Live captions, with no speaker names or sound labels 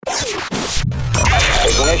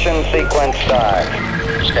Ignition sequence start.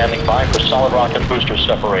 Standing by for solid rocket booster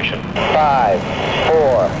separation. 5,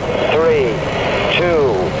 4, 3,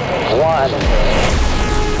 2, 1.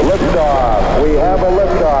 Liftoff. We have a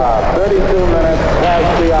liftoff. 32 minutes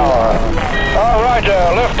past the hour. All right,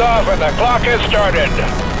 liftoff and the clock has started.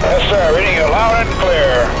 Yes, sir. Reading you loud and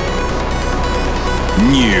clear.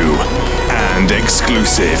 New and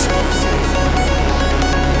exclusive.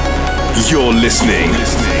 You're listening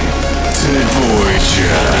to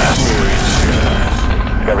Voyager.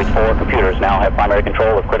 Discovery's 4 computers now have primary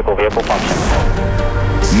control of critical vehicle function.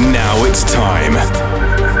 Now it's time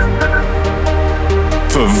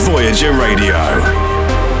for Voyager Radio.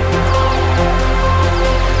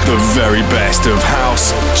 The very best of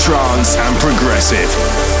house, trance and progressive.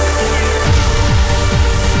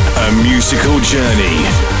 A musical journey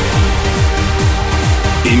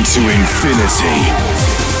into infinity.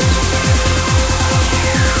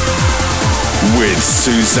 With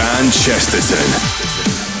Suzanne Chesterton.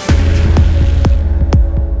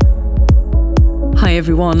 Hi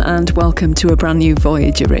everyone and welcome to a brand new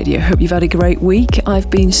Voyager Radio. Hope you've had a great week. I've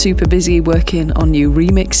been super busy working on new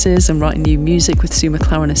remixes and writing new music with Sue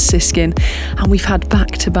McLaren and Siskin, and we've had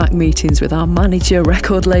back-to-back meetings with our manager,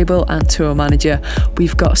 record label and tour manager.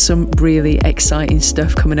 We've got some really exciting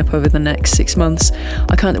stuff coming up over the next 6 months.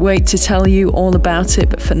 I can't wait to tell you all about it,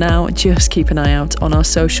 but for now just keep an eye out on our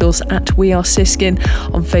socials at We Are Siskin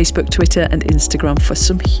on Facebook, Twitter and Instagram for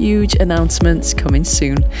some huge announcements coming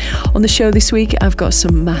soon. On the show this week I've got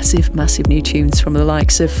some massive new tunes from the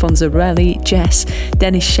likes of Fonzarelli, Jess,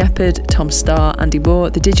 Dennis Shepard, Tom Starr, Andy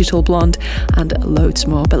Moore, The Digital Blonde and loads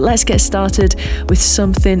more. But let's get started with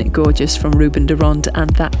something gorgeous from Ruben de Ronde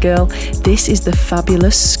and That Girl. This is the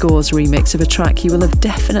fabulous Scores remix of a track you will have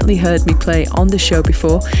definitely heard me play on the show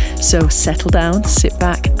before. So settle down, sit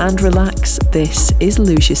back and relax. This is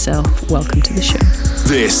Lose Yourself. Welcome to the show.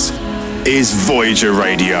 This is Voyager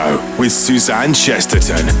Radio with Suzanne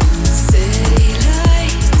Chesterton.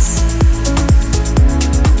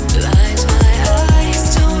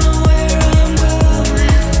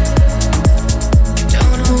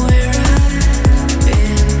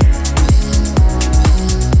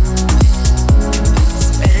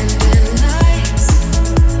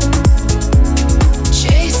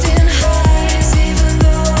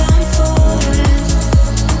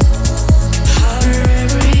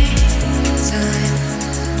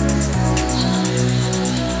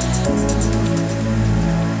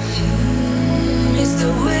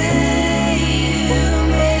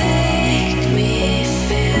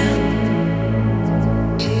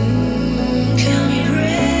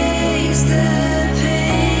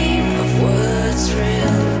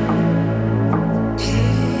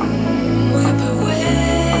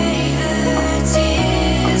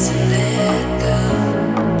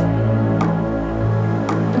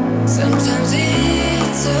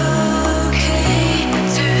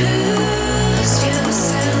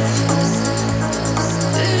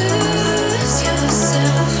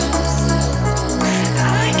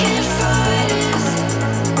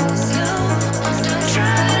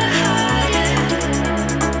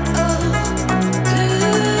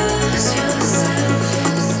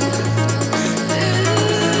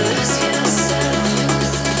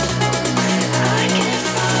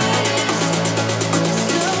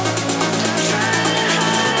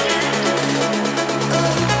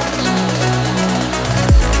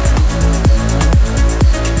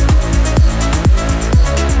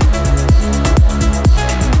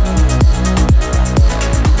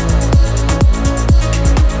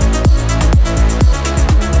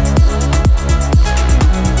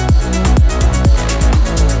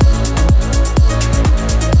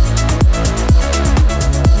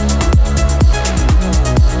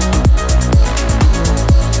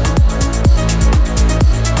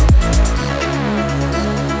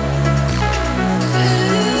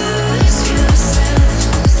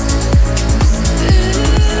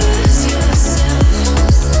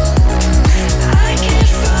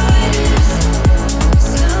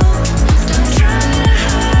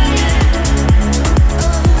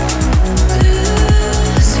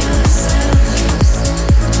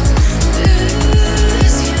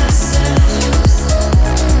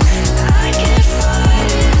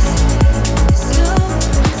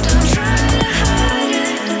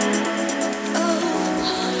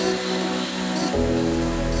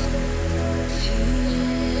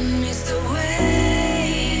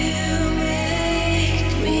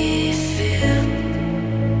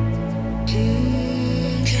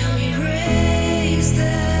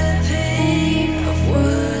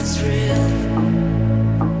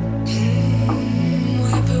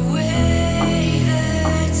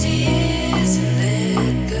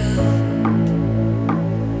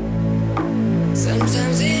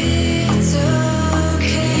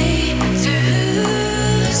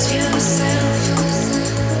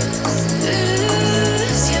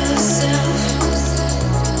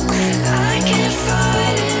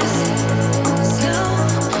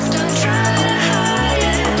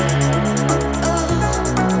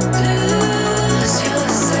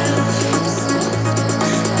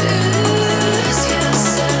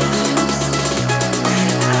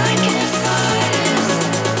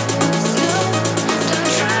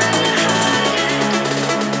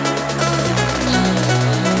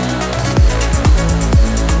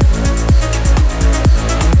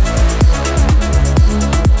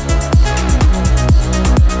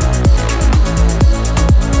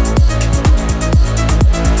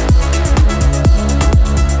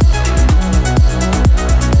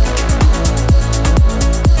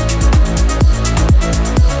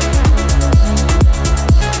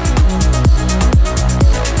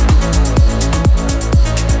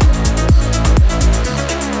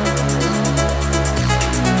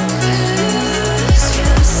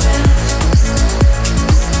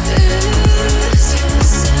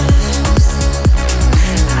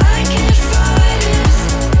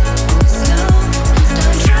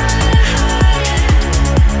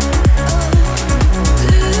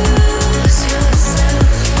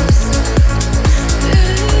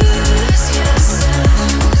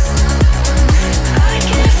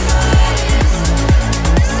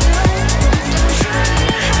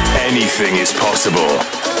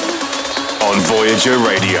 Voyager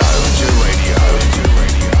Radio.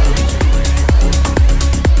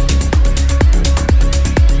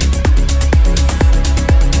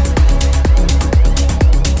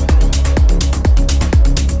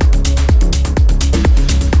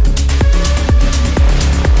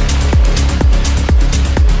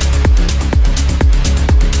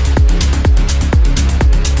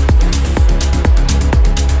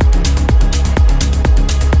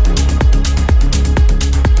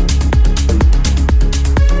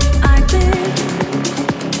 I think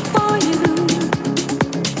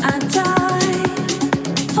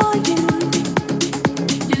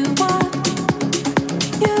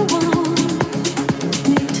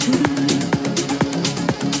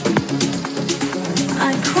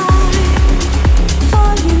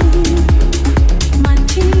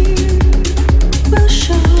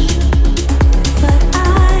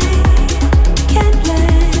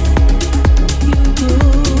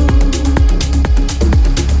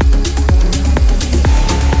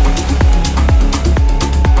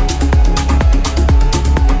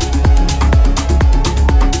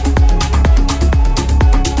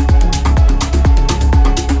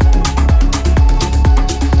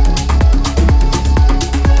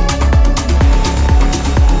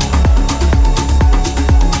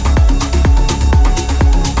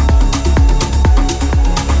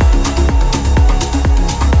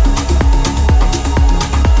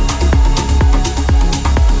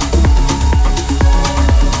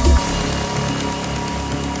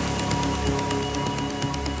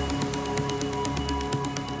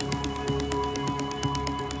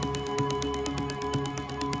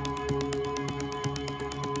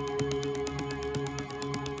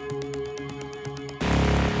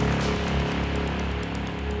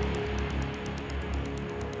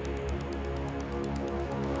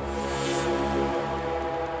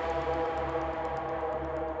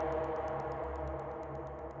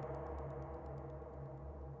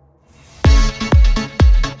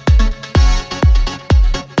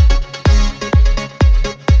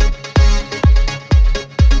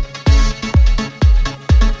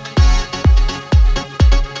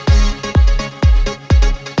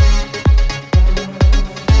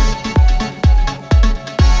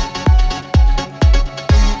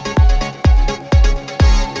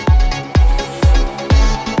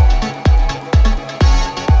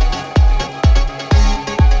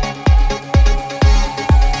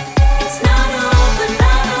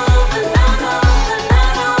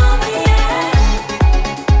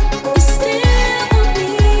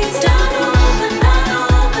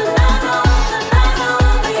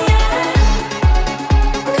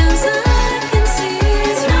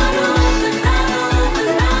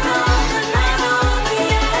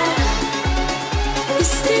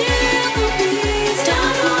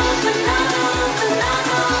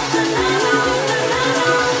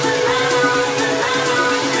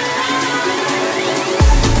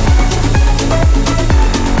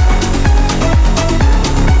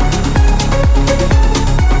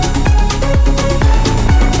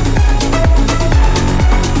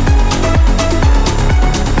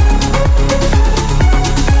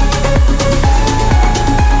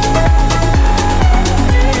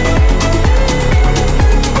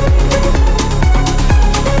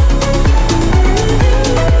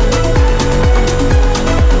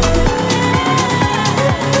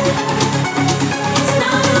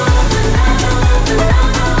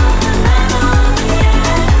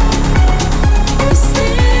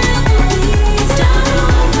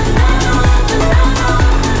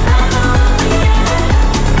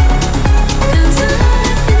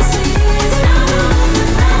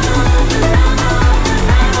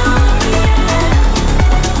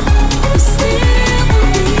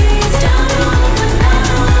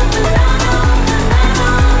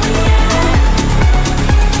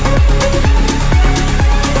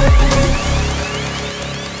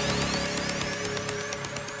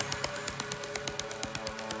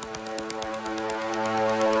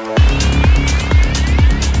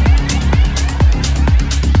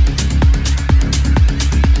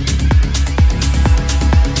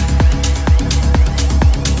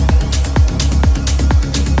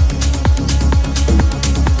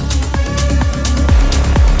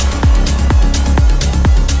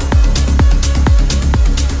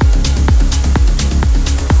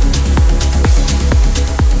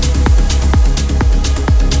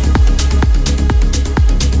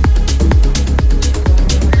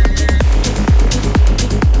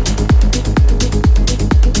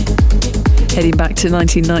to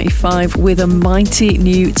 1995 with a mighty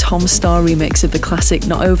new Tom Starr remix of the classic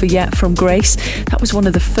Not Over Yet from Grace. That was one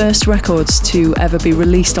of the first records to ever be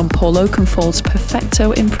released on Paul Oakenfold's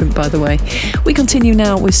Perfecto imprint, by the way. We continue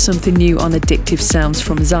now with something new on Addictive Sounds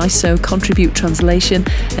from Zyso, Contribute Translation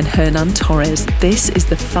and Hernan Torres. This is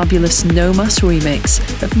the fabulous No Mas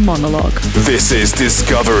remix of Monologue. This is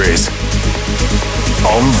Discoveries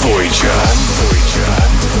on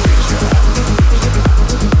Voyager.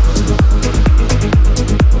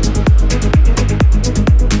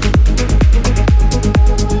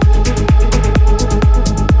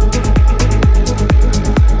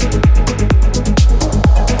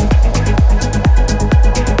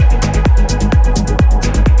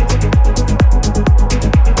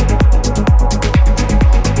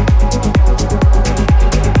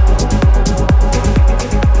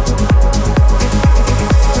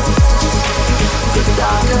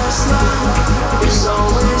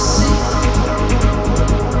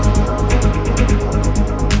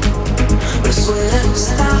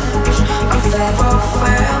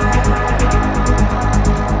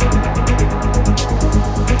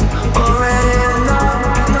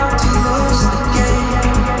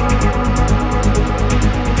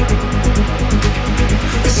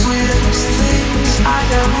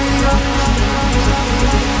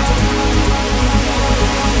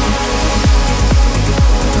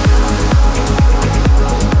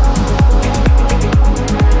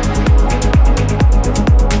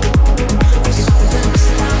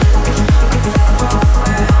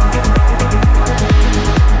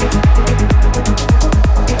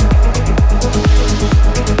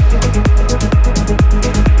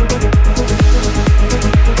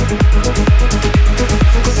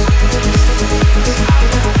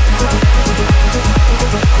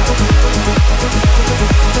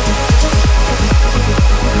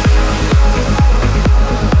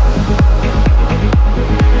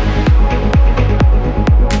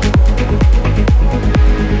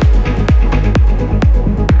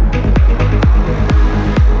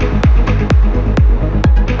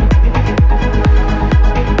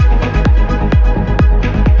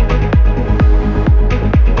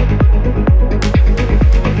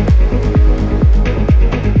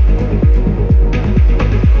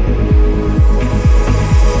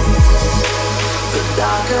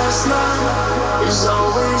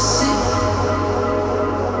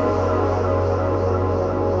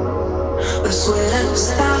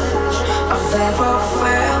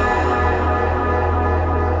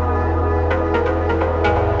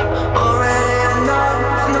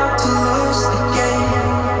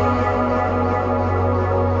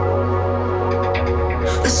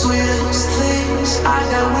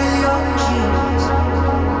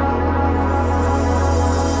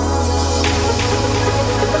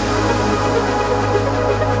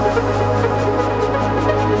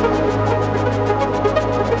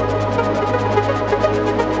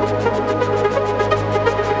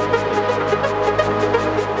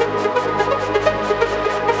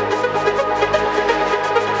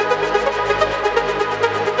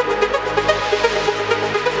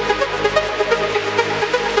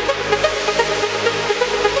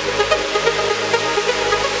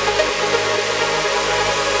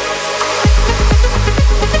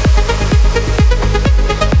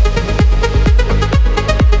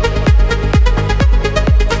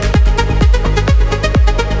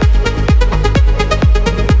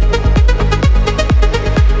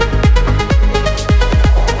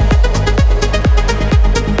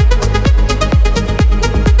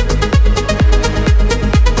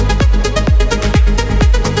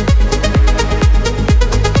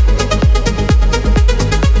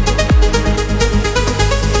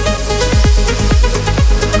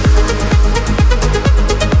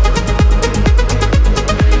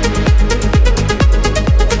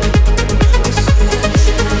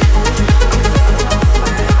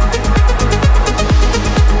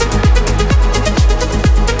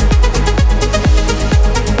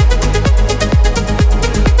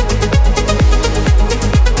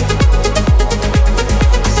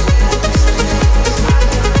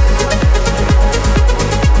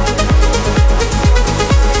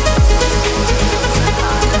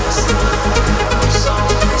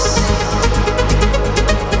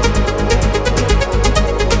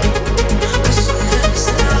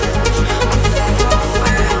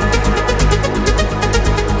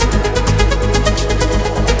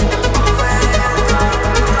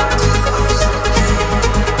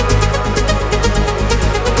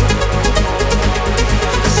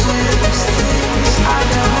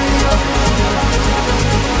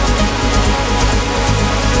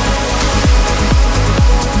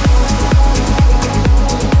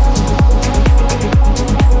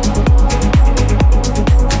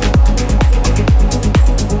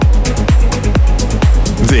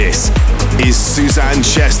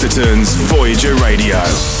 Britain's Voyager Radio.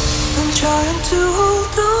 I'm trying to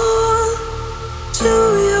hold on to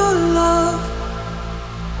your love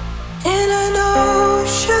in an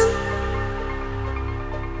ocean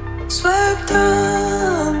swept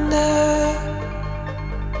under.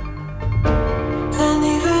 And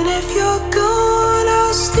even if you're gone,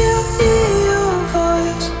 I'll still hear your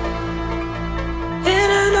voice in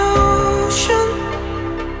an ocean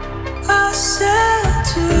I said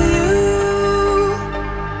to you.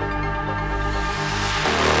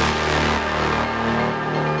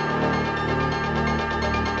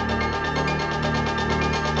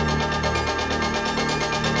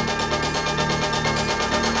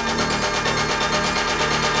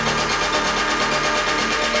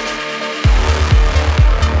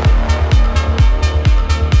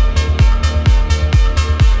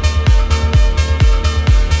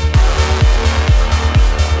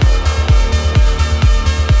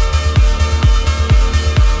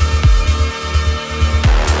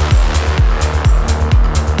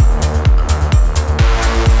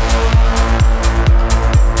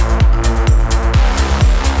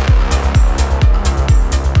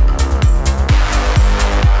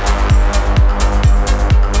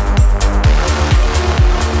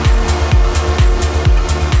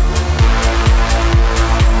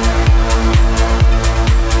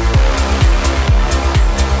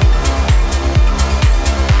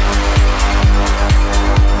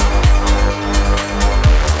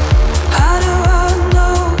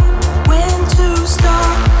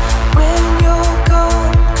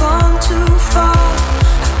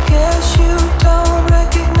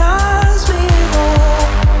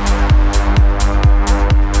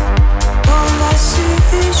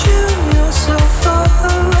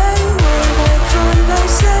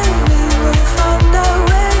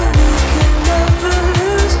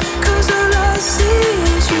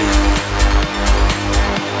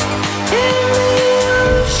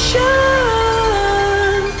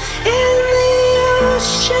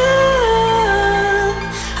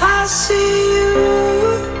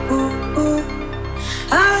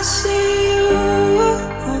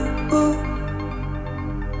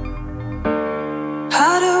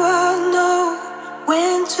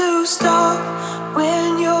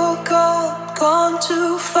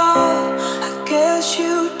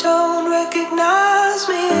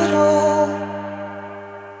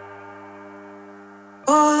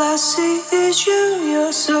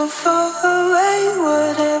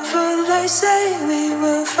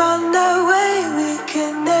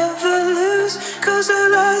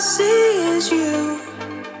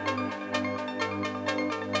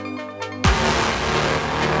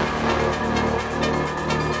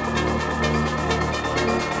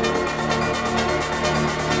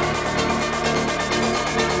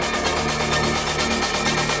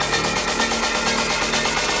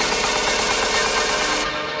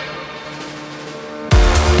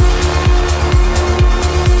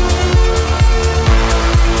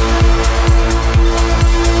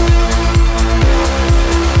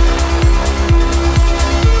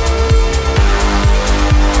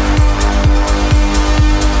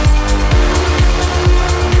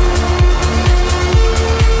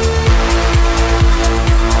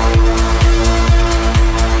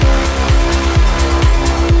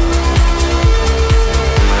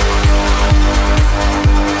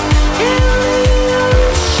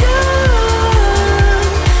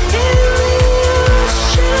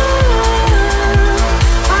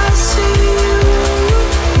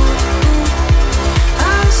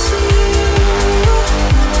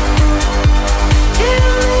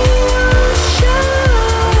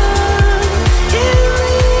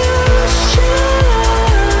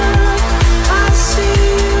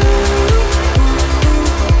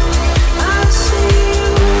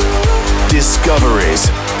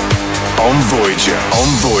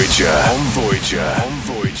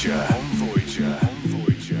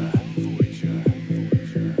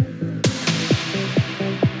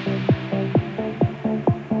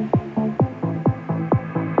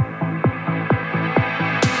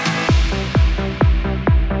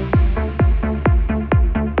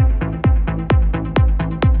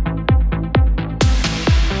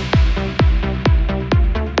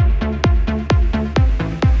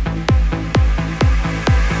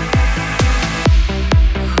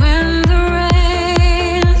 When the rain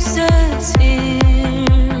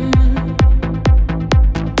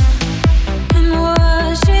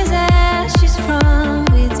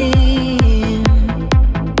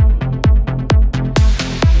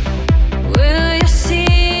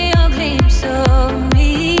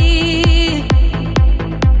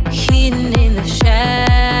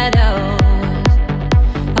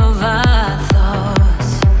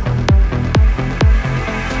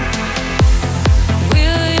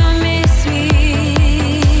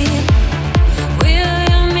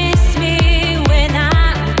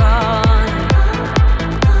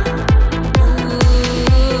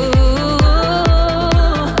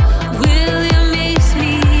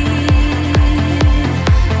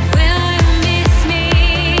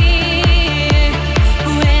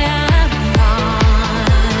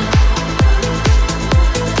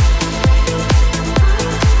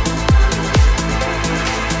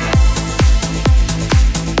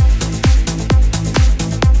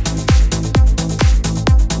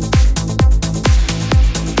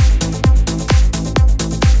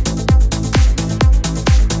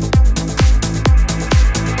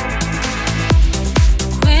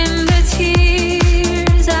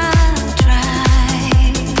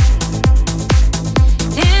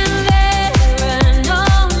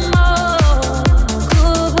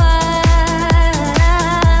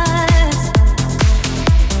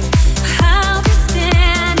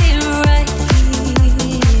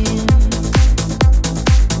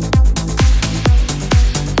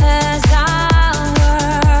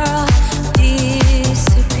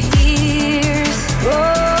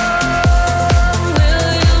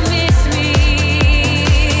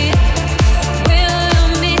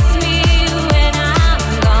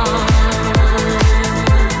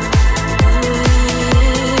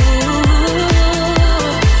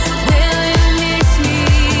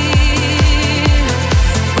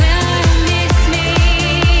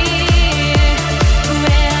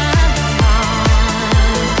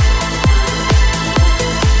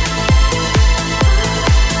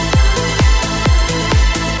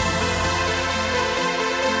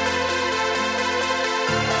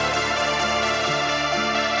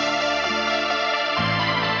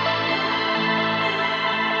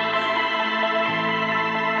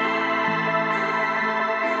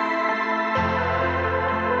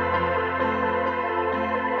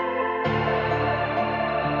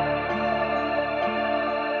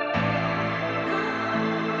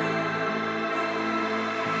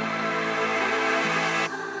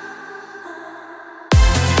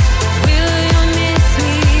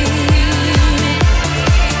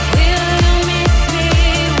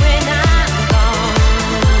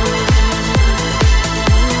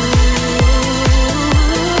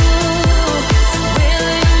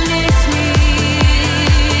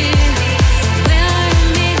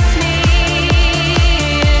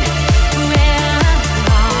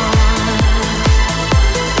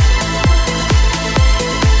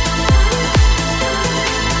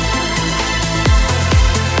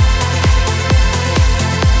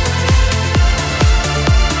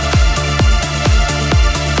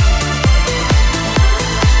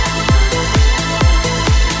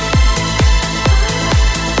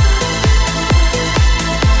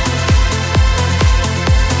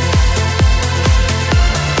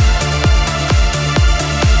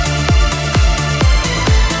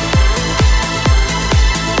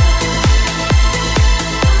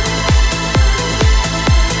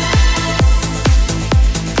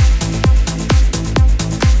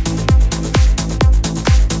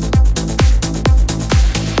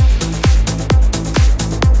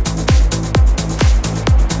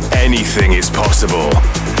anything is possible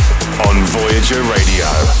on Voyager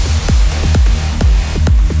Radio.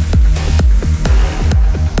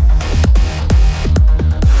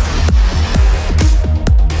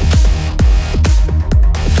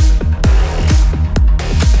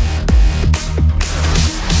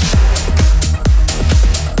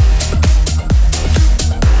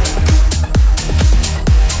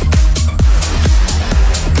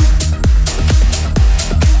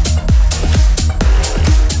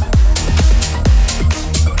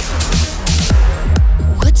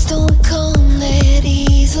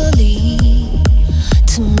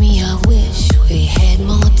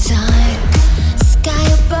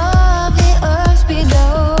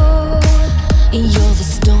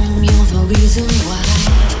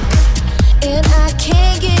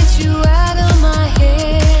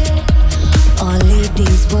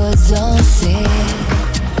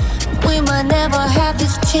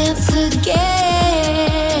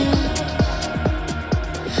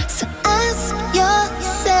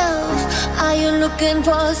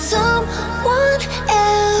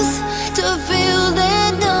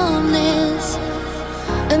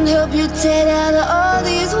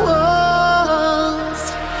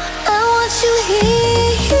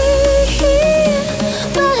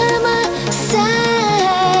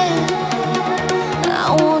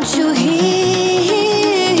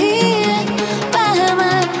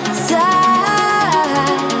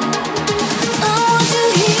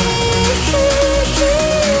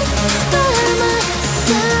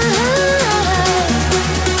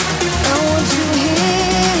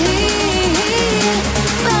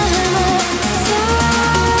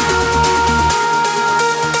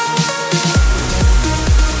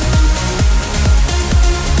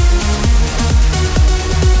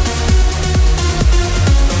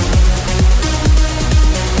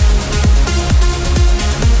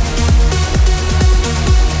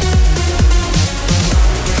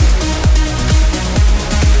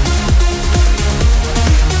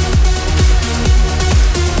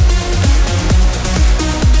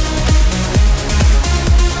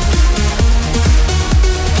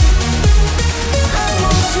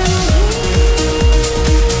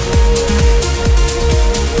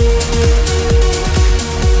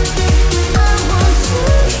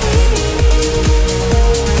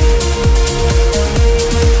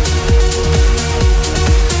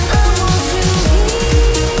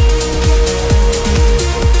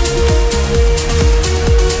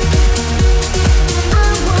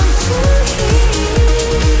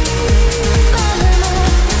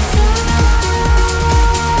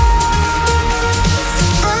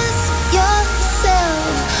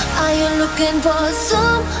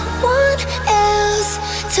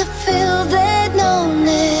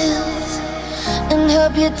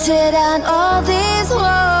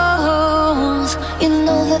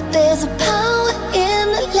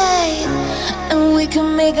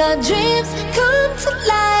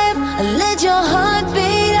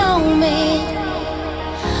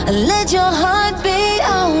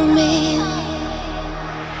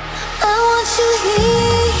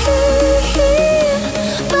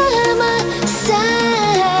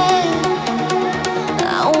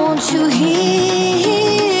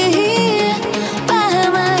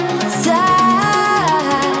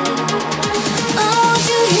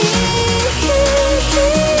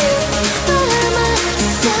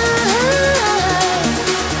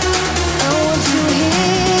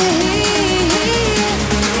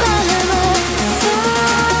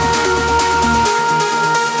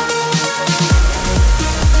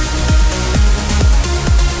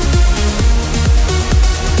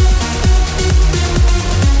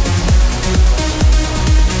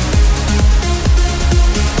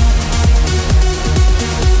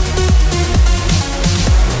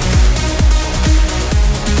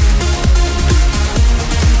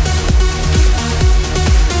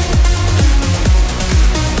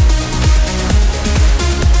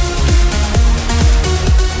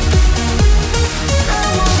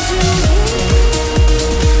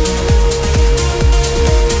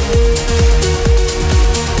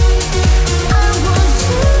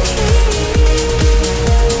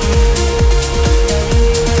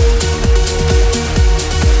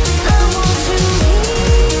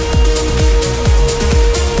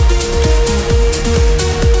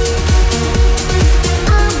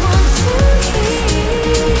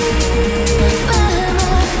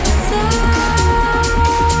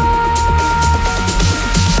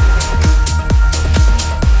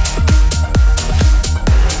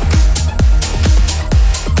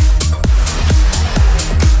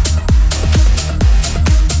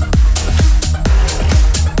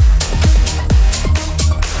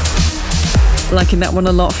 Liking that one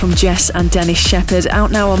a lot from Jess and Dennis Shepherd. Out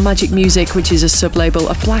now on Magic Music, which is a sub-label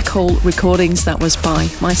of Black Hole Recordings. That was By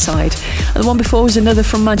My Side. And the one before was another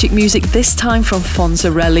from Magic Music, this time from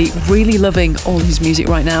Fonzarelli. Really loving all his music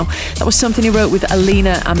right now. That was something he wrote with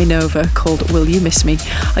Alina Aminova called Will You Miss Me.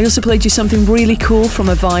 I also played you something really cool from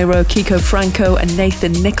Aviro, Kiko Franco and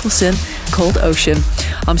Nathan Nicholson called Ocean.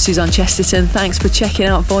 I'm Suzanne Chesterton. Thanks for checking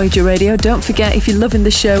out Voyager Radio. Don't forget, if you're loving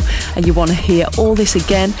the show and you want to hear all this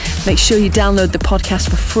again, make sure you download the podcast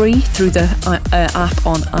for free through the app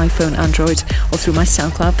on iPhone, Android, or through my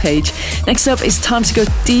SoundCloud page. Next up, it's time to go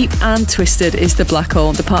deep and twisted is the Black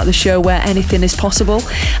Hole, the part of the show where anything is possible.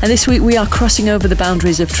 And this week we are crossing over the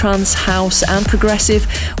boundaries of trance, house and progressive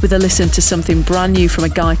with a listen to something brand new from a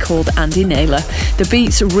guy called Andy Naylor. The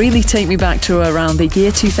beats really take me back to around the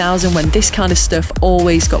year 2000 when this kind of stuff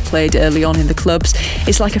always got played early on in the clubs.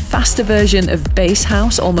 It's like a faster version of bass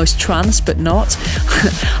house, almost trance, but not.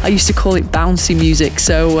 I used to call it bouncy music,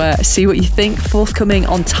 so see what you think. Forthcoming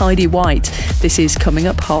on Tidy White. This is Coming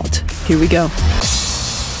Up Hot. Here we go.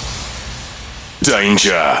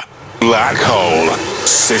 Danger. Black Hole.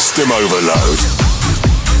 System overload.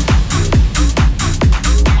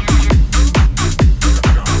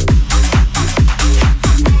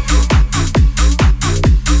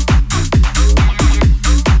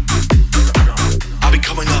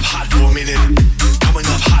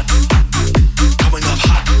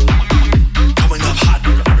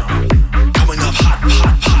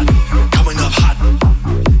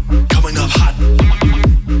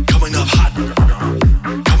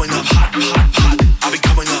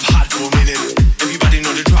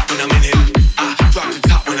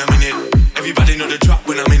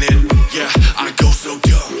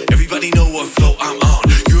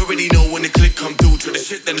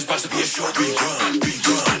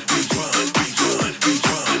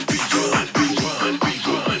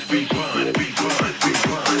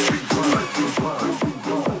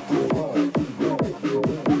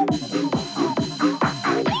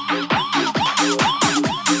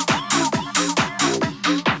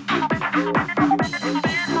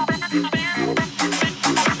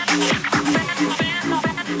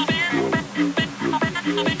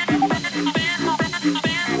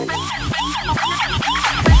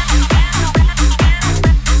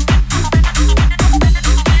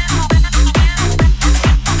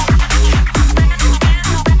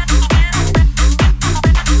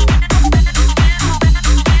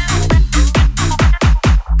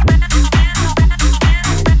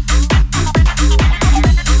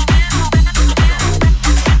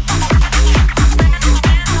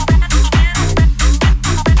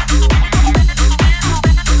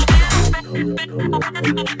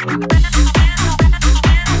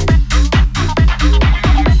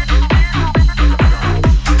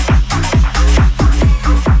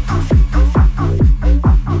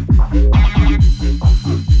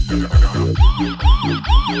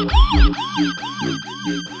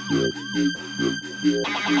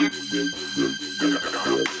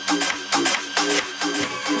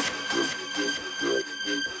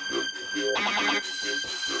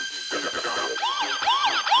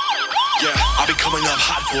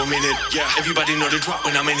 Everybody know the drop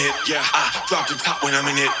when I'm in it, yeah. I drop the top when I'm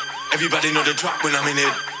in it. Everybody know the drop when I'm in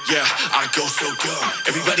it, yeah. I go so dumb.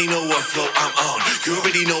 Everybody know what flow I'm on. You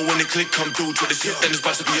already know when the click come through to the shit, then it's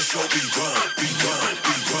about to be a show. We run, we run,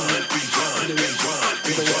 we run, we run, we run,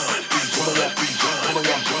 we run, we run, we run,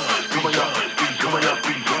 we run, coming up, coming up,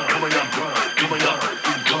 coming up,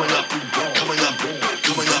 coming up,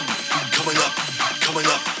 coming up, coming up, coming up, coming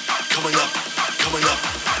up, coming up, coming up, coming up,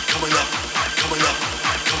 coming up, coming up, coming up, coming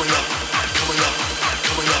up.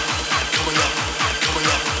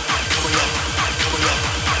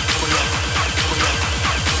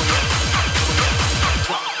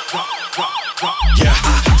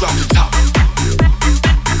 Drop the top,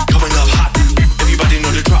 coming up hot. Everybody know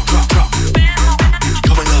the drop, drop, drop.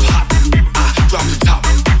 Coming up hot. I drop the top,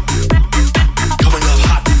 coming up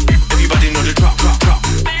hot. Everybody know the drop, drop, drop.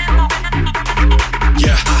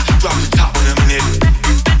 Yeah, I drop the top when I'm in it.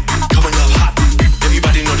 Coming up hot.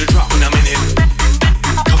 Everybody know the drop when I'm in it.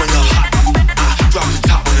 Coming up hot. I drop the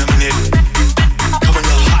top when I'm in it. Coming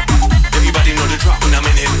up hot. Everybody know the drop when I'm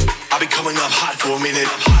in it. I'll be coming up hot for a minute.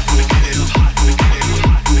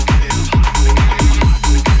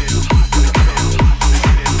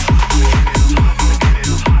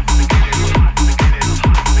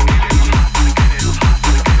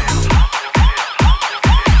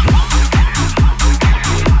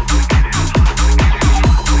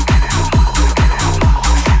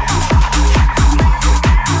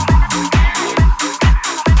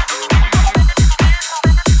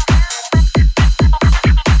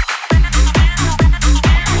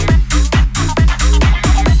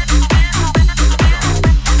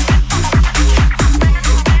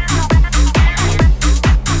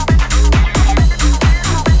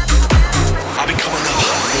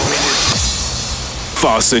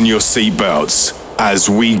 Fasten your seatbelts as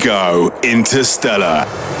we go interstellar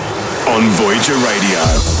on Voyager Radio.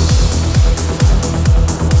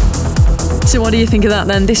 So what do you think of that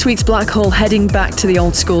then? This week's Black Hole heading back to the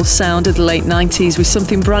old school sound of the late 90s with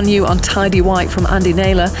something brand new on Tidy White from Andy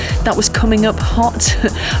Naylor. That was coming up hot.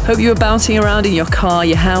 Hope you were bouncing around in your car,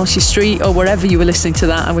 your house, your street, or wherever you were listening to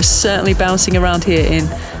that. I was certainly bouncing around here in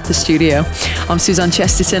the studio. I'm Suzanne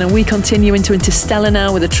Chesterton and we continue into Interstellar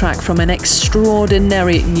now with a track from an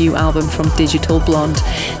extraordinary new album from Digital Blonde.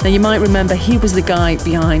 Now you might remember he was the guy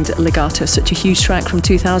behind Legato, such a huge track from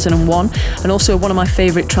 2001 and also one of my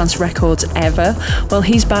favourite trance records ever. Well,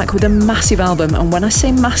 he's back with a massive album, and when I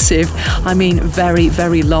say massive I mean very,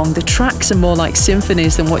 very long. The tracks are more like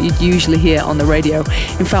symphonies than what you'd usually hear on the radio.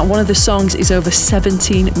 In fact, one of the songs is over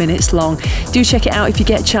 17 minutes long. Do check it out if you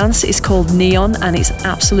get a chance. It's called Neon and it's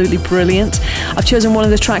absolutely brilliant. I've chosen one of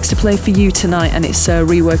the tracks to play for you tonight, and it's a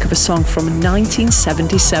rework of a song from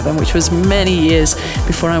 1977, which was many years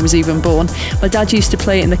before I was even born. My dad used to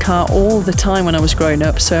play it in the car all the time when I was growing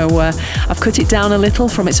up, so I've cut it down a little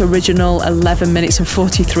from its original 11 minutes and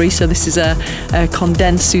 43, so this is a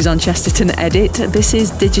condensed Suzanne Chesterton edit. This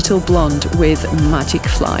is Digital Blonde with Magic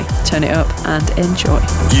Fly. Turn it up and enjoy.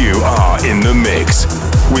 You are in the mix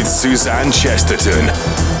with Suzanne Chesterton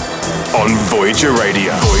on Voyager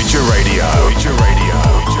Radio. Voyager Radio. Voyager Radio.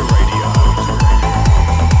 Voyager Radio.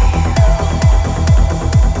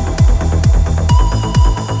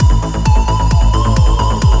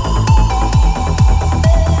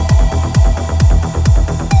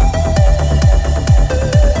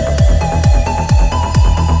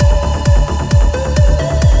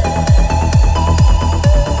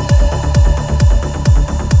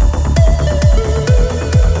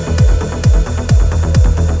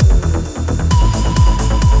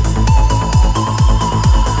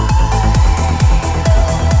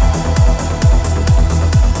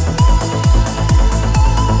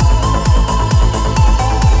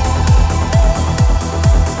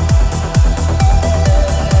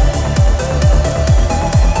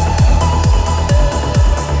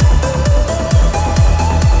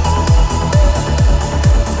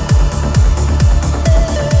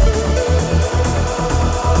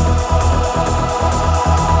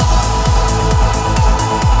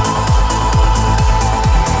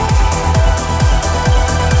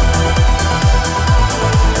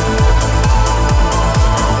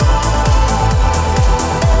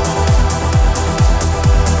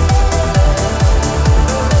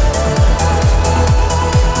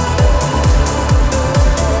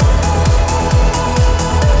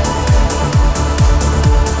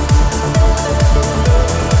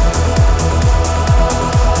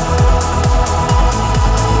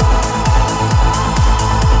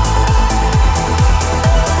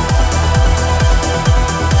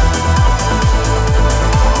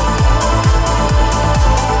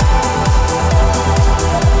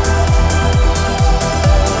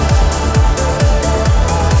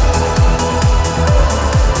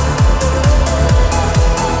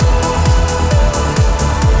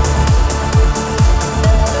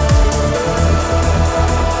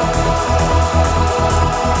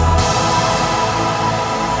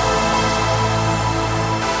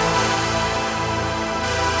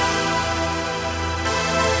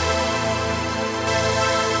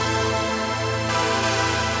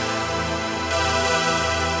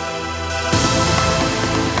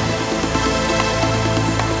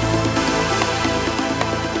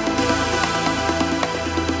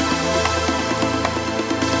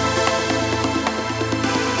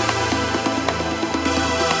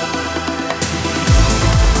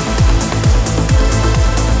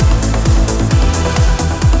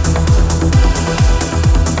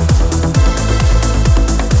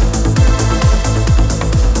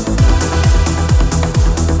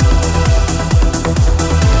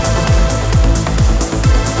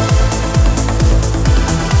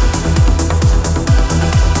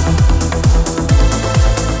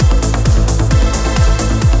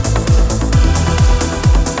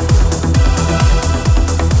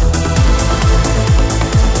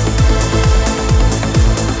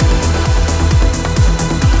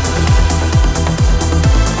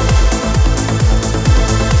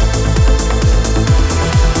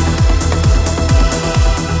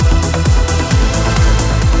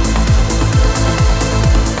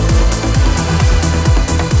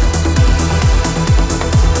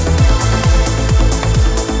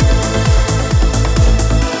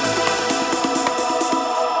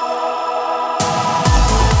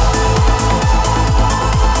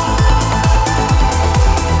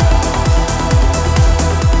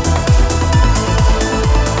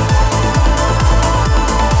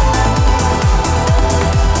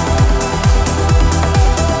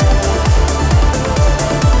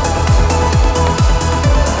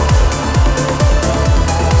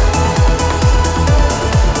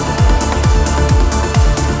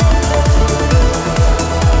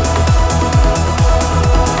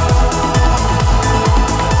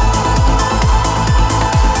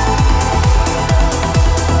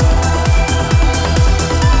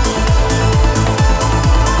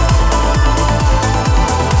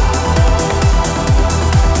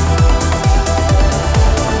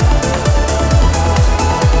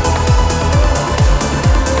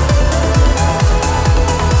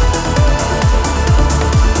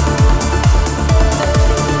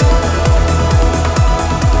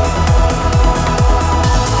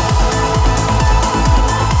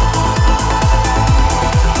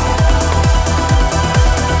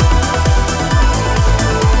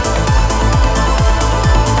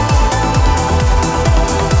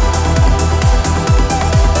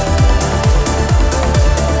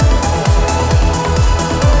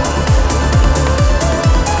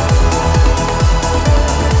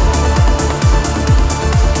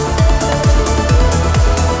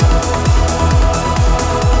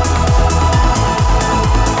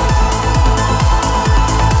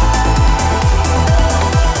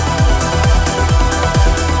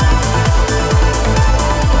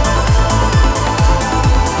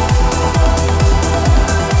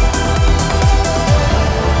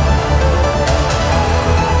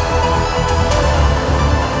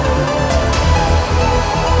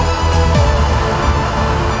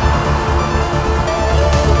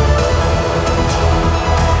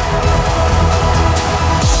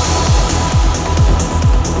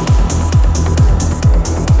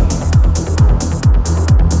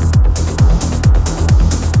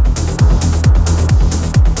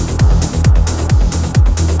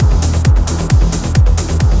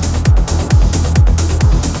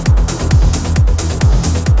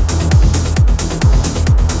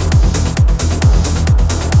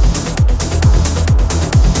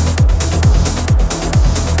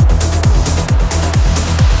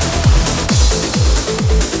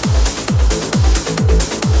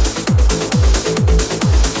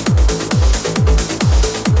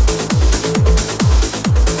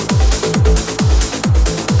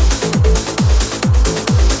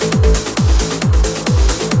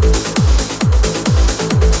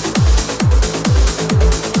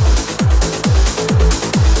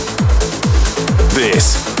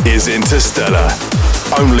 is Interstellar,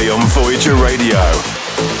 only on Voyager Radio,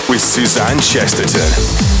 with Suzanne Chesterton.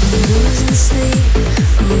 Losing sleep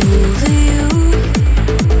over you.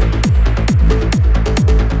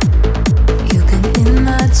 You've been in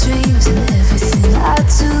my dreams and everything I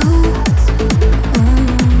do.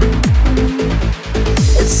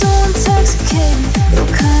 It's so intoxicating, no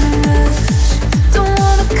kind of rush. Don't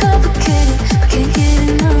wanna complicate it, but can't get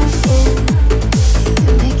enough.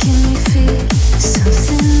 You're making me feel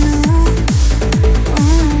something new.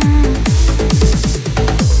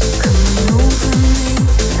 Coming over me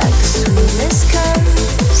like the sweetest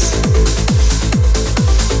curse.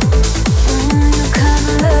 Your kind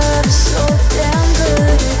of love is so damn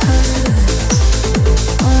good it hurts.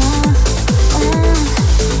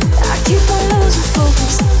 I keep on losing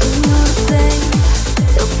focus on your thing.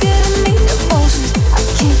 You're giving me emotions I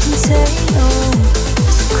can't contain.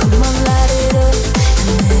 So come on, light it up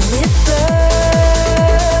and let it burn.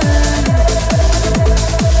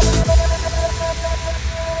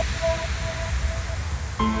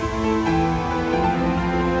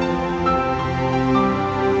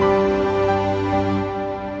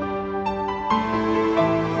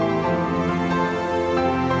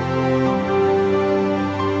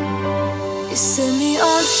 You set me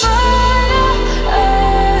on fire,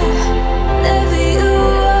 whenever you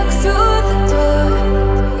walk through the door.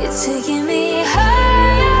 You're taking me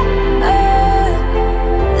higher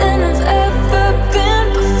than I've ever been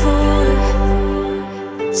before.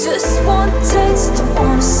 Just one taste, don't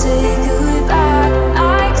wanna say goodbye.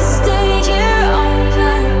 I can stay here all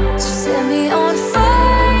night. So set me on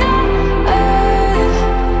fire.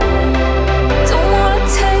 Don't wanna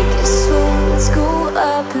take it slow. Let's go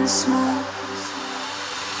up in smoke.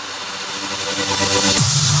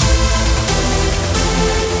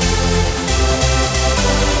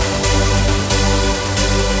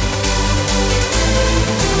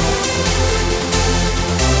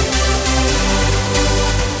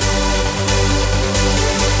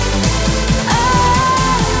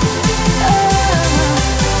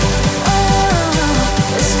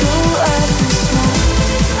 Let's go up in smoke. Let's go up in smoke.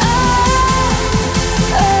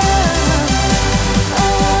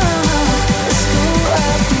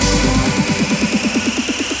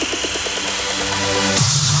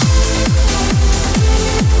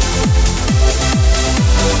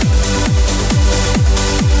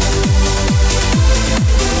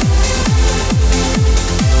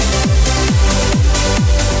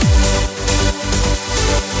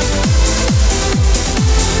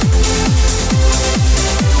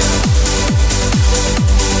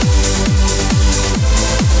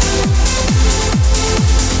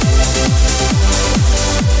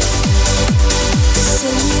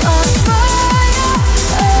 Set me on fire,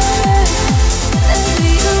 whenever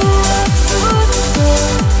you walk through the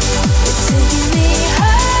door. You're taking me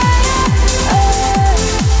higher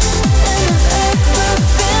than I've ever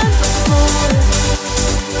been before.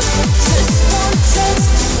 Just one taste,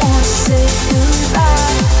 don't wanna say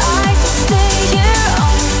goodbye. I can stay here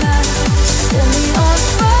all night. Set me on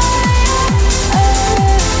fire.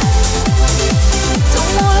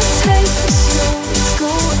 Don't wanna take it slow. Let's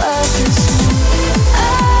go up in smoke.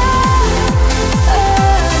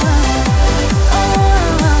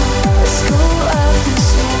 Let's go up in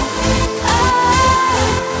smoke.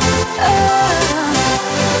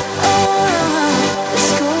 Let's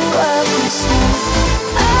go up in smoke.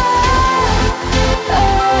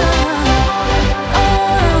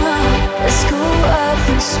 Let's go up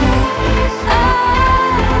in smoke.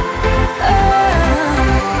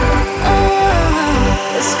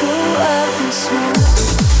 Let's go up in smoke.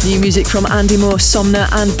 New music from Andy Moore, Somna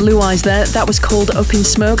and Blue Eyes there. That was called Up in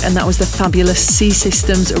Smoke and that was the fabulous C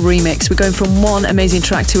Systems remix. We're going from one amazing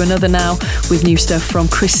track to another now with new stuff from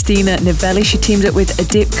Christina Novelli. She teamed up with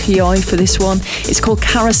Adip Kiyoi for this one. It's called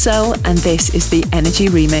Carousel and this is the Energy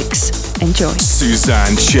remix. Enjoy.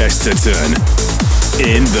 Suzanne Chesterton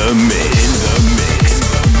in the mix. In the mix.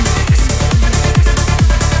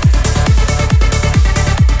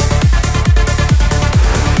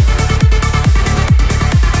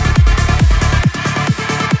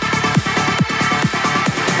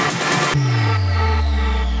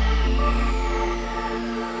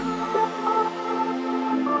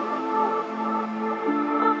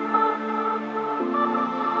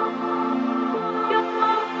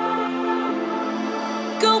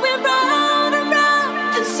 Going round and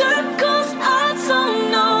round in circles, I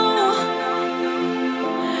don't know.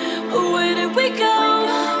 Where did we go?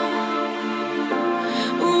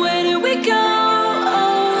 Where did we go?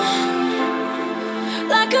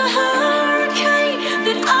 Like a hurricane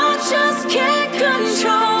that I just can't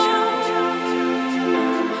control.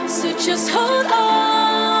 So just hold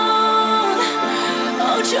on.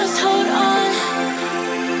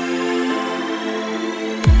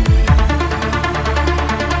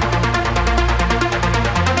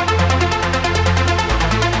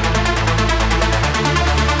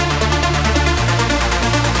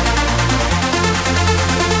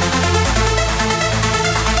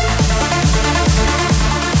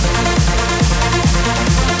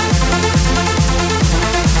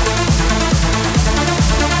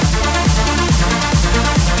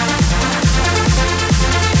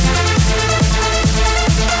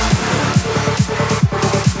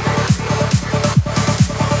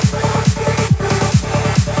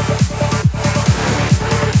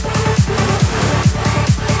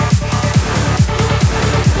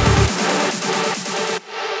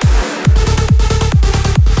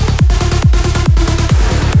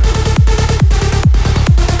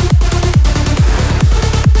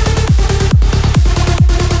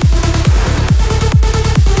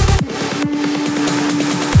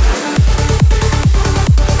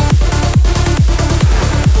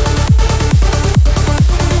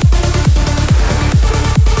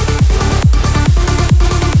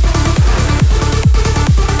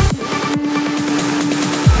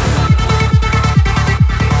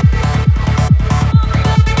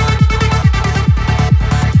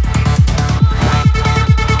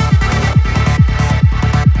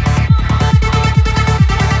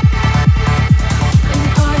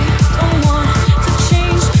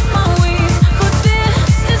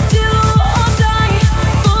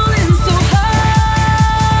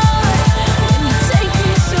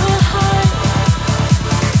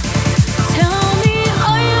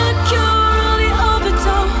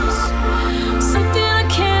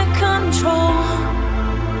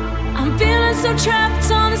 feeling so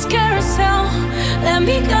trapped on this carousel. Let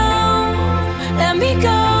me go, let me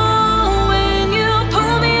go. When you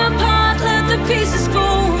pull me apart, let the pieces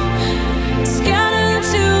fall. Scatter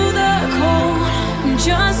to the cold.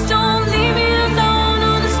 Just don't leave me alone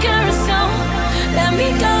on this carousel. Let me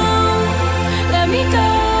go, let me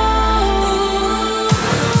go.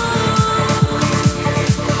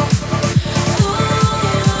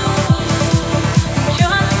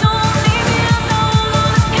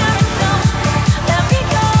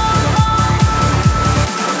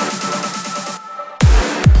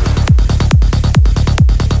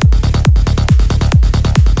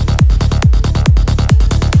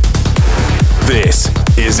 This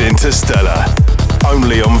is Interstellar,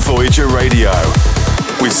 only on Voyager Radio,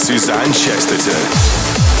 with Suzanne Chesterton.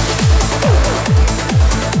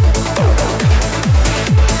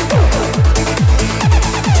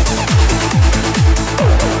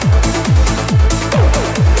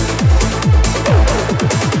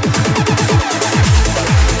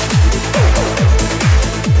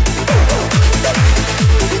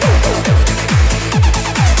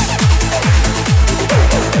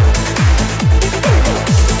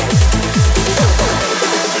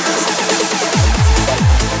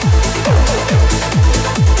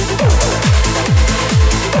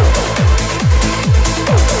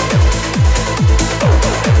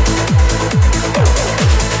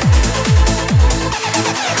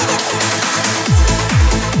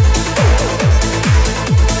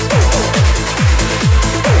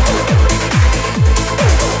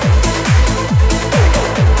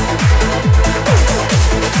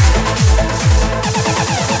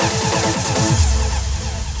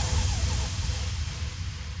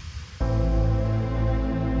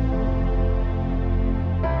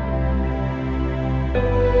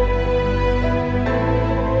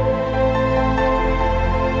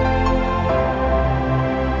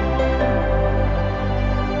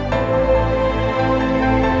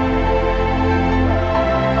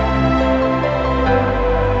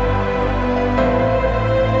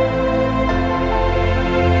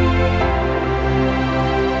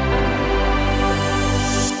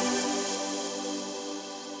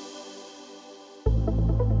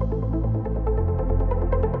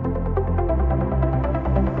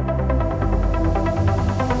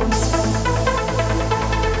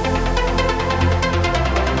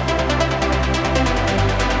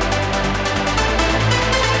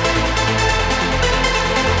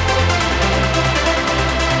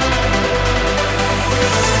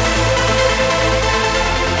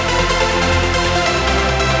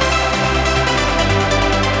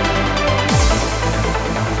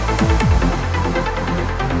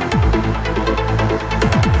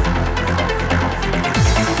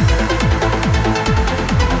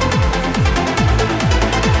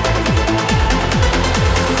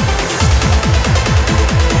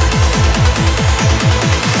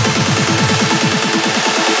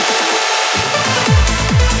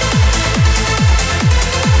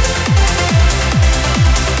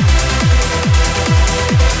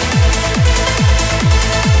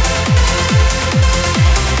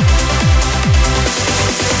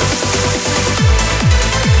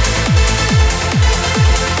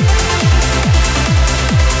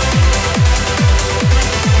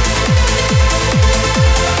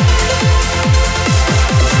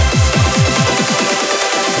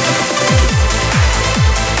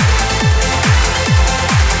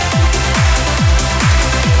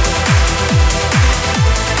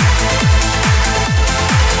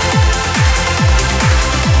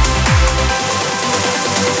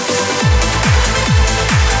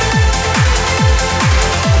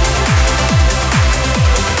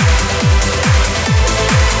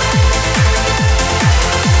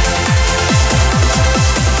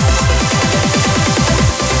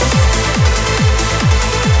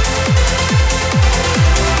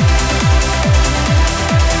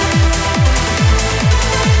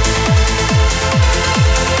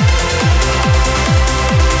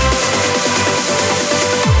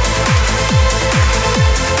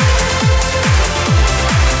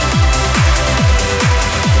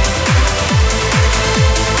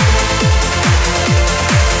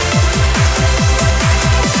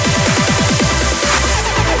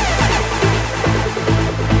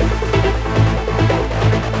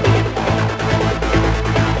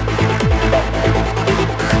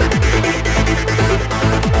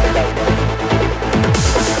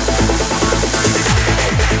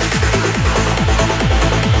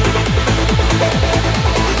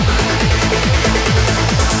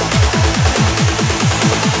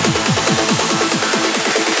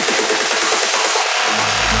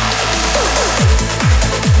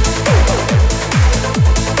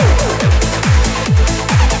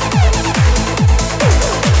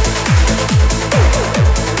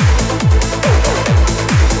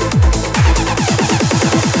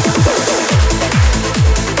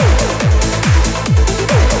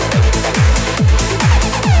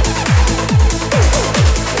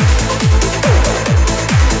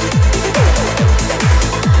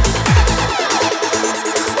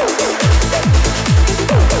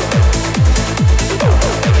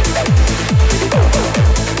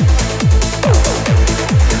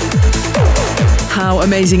 How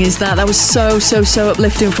amazing is that? That was so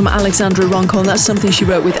uplifting from Alexandra Roncon. That's something she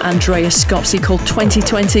wrote with Andrea Scopsi called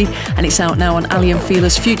 2020, and it's out now on Ali and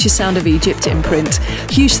Fila's Future Sound of Egypt imprint.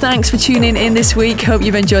 Huge thanks for tuning in this week. Hope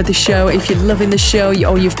you've enjoyed the show. If you're loving the show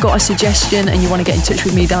or you've got a suggestion and you want to get in touch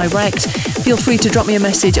with me direct, feel free to drop me a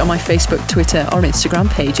message on my Facebook, Twitter or Instagram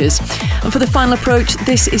pages. And for the final approach,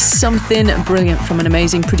 this is something brilliant from an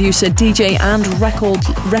amazing producer, DJ and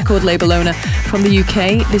record label owner from the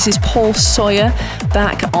UK. This is Paul Sawyer,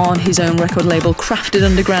 back on his own record label Crafted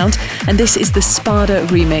Underground, and this is the Spada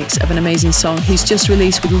remix of an amazing song he's just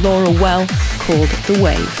released with Laura Well called The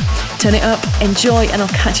Wave. Turn it up, enjoy, and I'll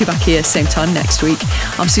catch you back here same time next week.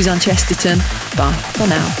 I'm Suzanne Chesterton. Bye for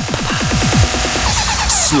now. Bye-bye.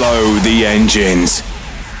 Slow the engines.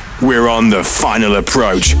 We're on the final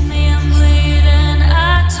approach.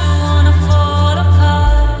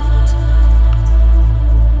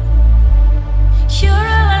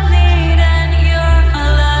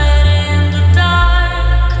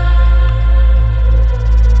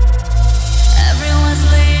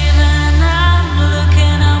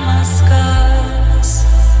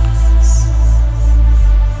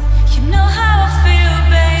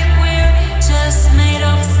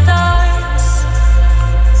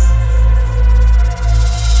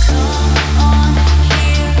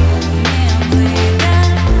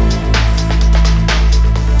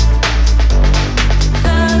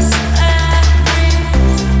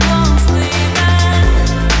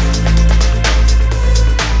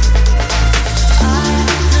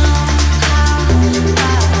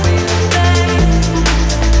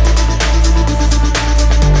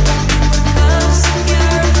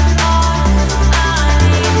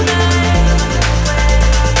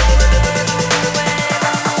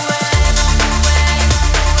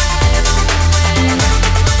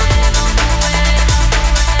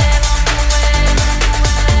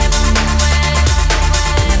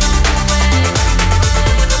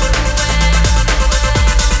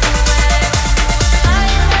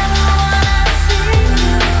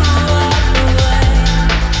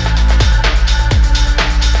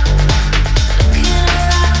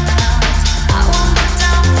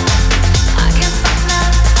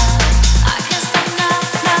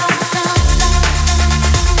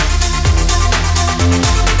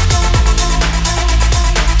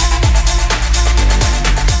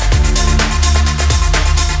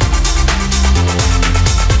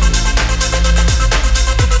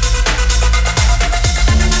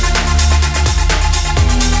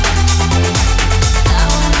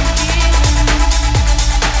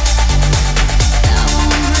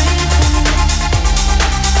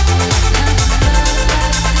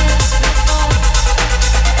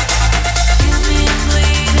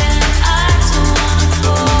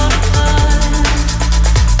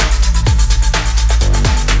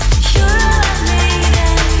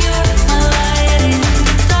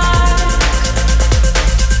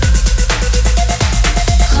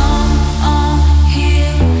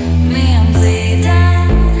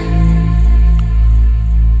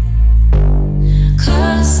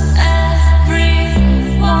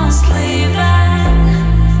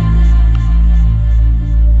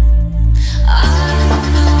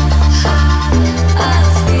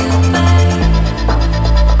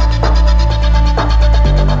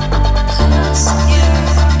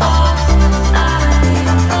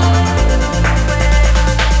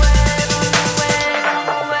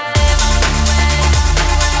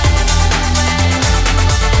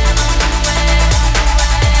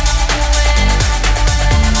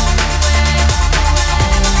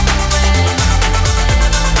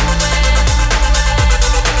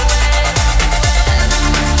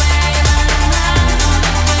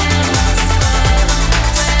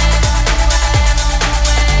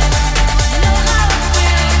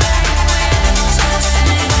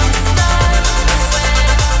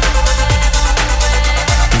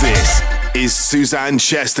 Suzanne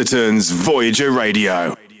Chesterton's Voyager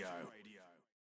Radio.